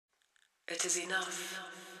It is enough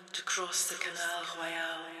to cross the Canal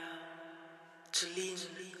Royal, to lean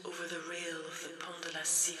over the rail of the Pont de la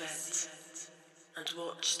Sète and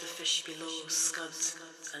watch the fish below scud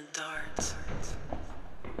and dart.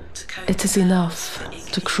 It is enough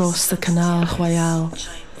to cross the Canal Royal,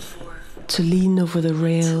 to lean over the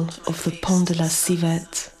rail of the Pont de la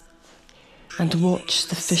Sète and watch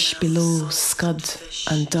the fish below scud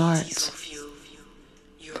and dart.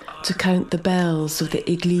 To count the bells of the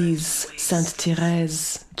Église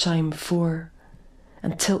Sainte-Thérèse chime 4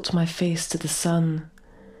 and tilt my face to the sun,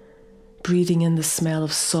 breathing in the smell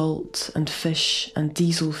of salt and fish and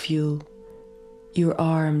diesel fuel, your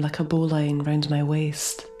arm like a bowline round my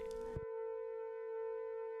waist.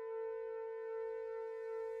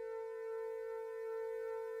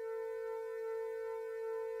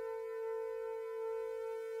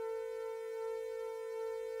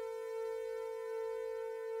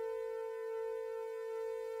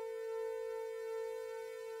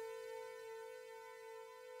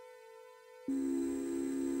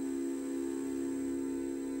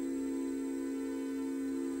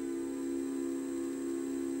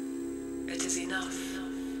 It is enough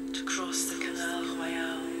to cross the Canal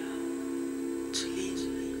Royal, to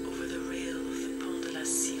lean over the rail of the Pont de la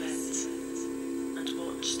Sète and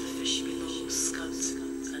watch the fish below scud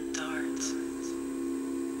and dart.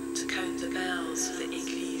 To count the bells of the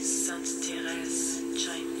Église Sainte-Thérèse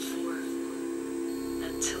chime 4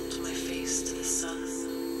 and tilt my face to the sun,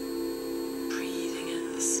 breathing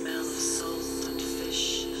in the smell of salt and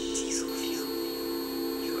fish and diesel fuel,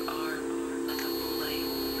 your arm like a bowline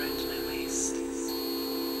round my waist.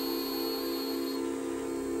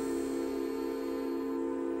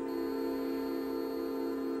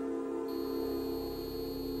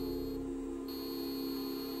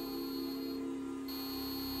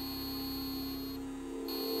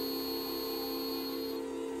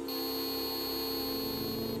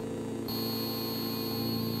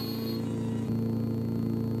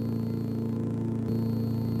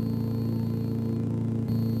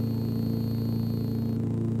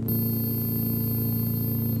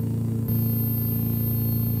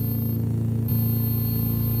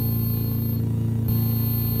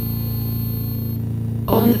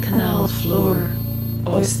 On the canal floor,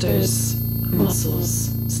 oysters,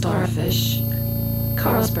 mussels, starfish,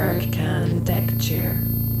 Carlsberg can, deck chair,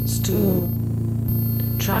 stool,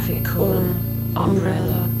 traffic cone,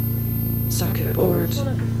 umbrella, circuit board,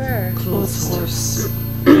 clothes horse,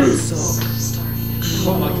 soap,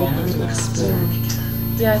 starfish, spoon.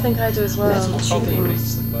 Yeah, I think I do as well. Metal tubing,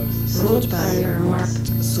 road barrier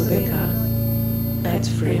marked Sobeka, bed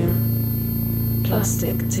frame,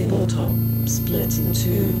 plastic tabletop split in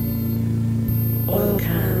two, oil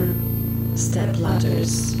can, step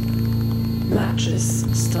ladders, mattress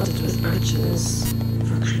studded with urchins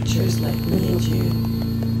for creatures like me and you.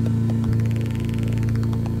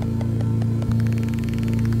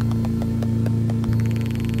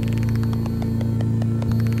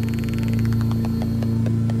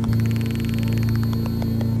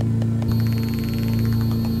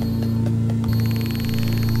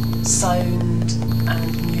 Sound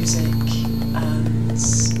and music and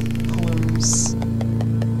poems.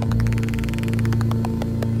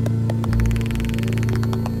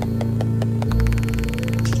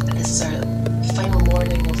 This is our final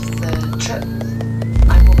morning of the trip.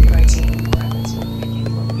 I won't be writing anymore. I won't be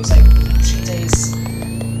making more music. 3 days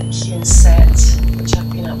here in Sète, which have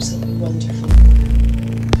been absolutely wonderful.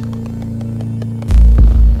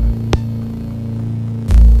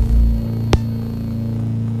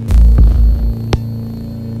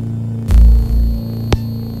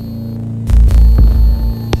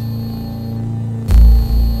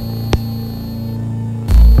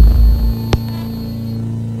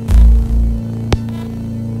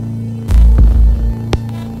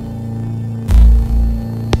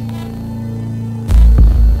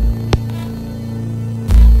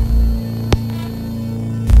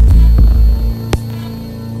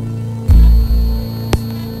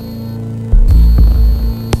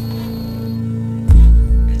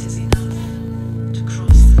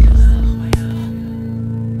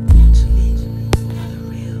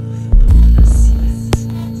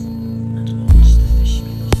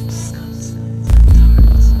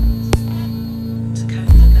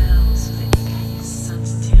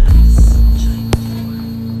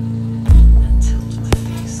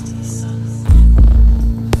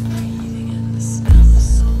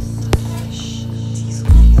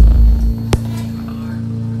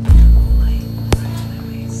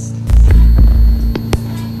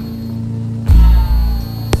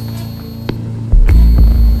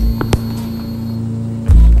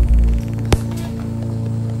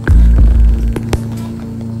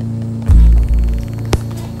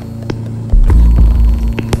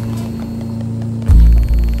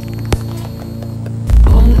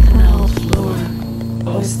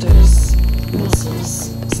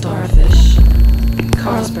 utensils, starfish,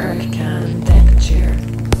 Carlsberg can, deck chair,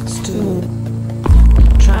 stool,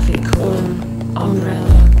 traffic cone,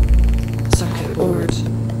 umbrella, circuit board,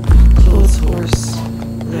 clothes horse,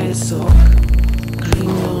 red sock,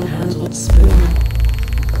 green long-handled spoon,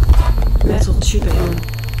 metal tubing,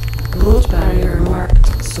 road barrier marked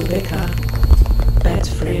Sobeka, bed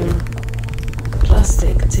frame,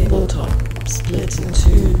 plastic tabletop split in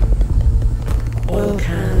two, oil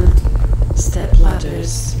can, step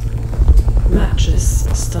ladders, mattress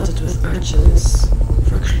studded with urchins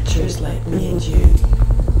for creatures like me and you.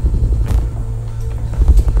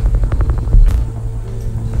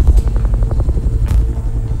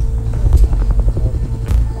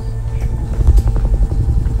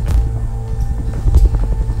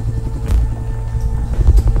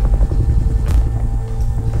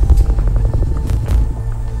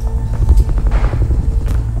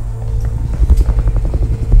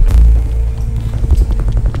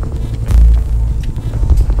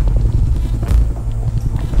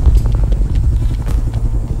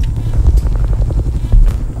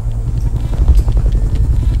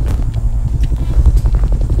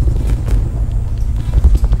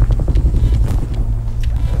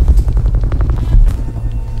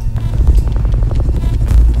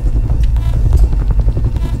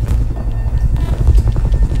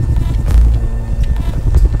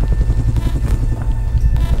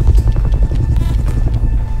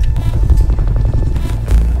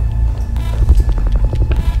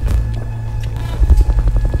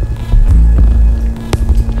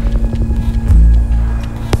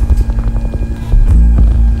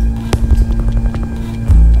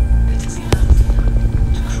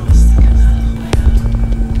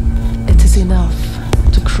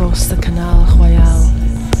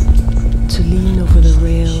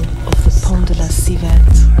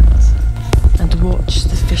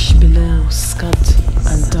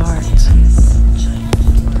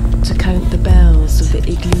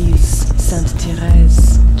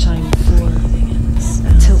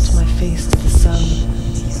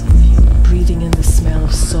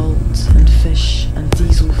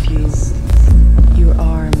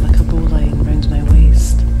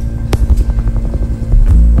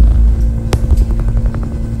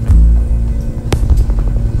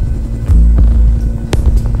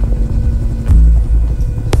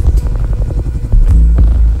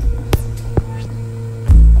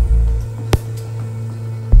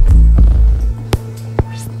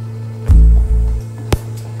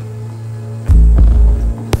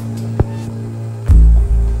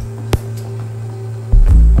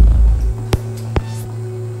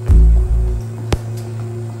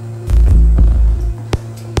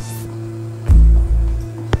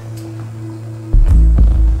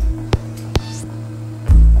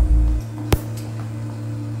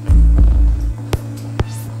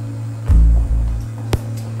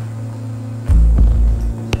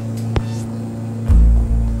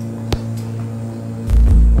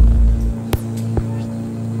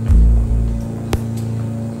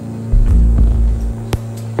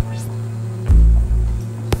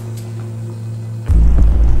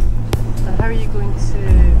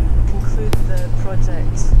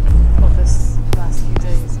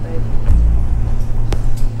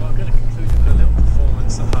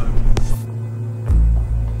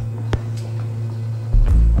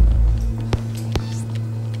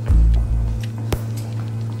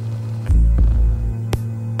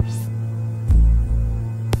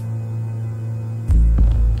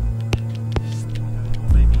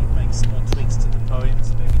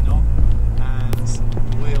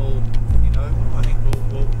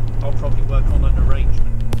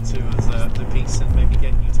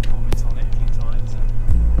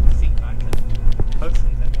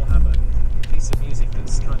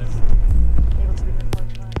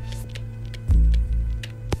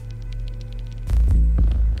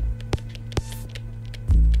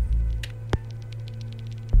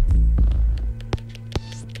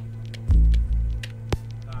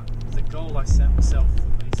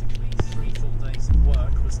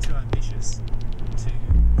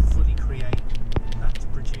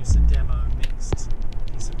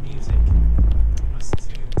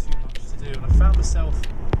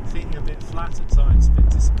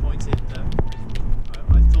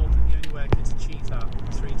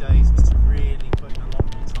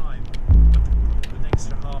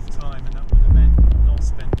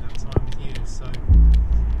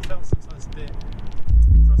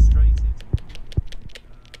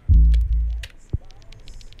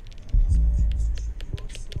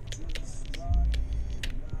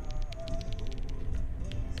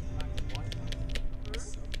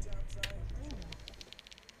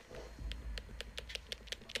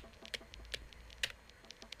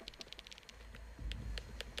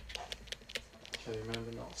 Okay,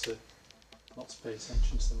 remember not to pay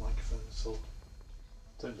attention to the microphone at all.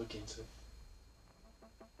 Don't look into it.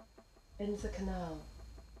 In the canal,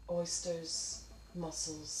 oysters,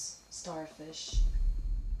 mussels, starfish,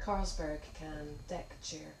 Carlsberg can, deck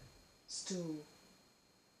chair, stool,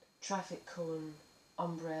 traffic cone,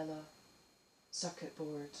 umbrella, circuit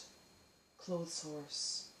board, clothes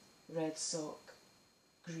horse, red sock,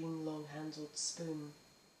 green long-handled spoon,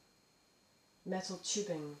 metal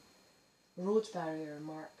tubing, road barrier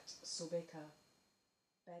marked Sobeka,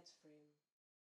 bed frame.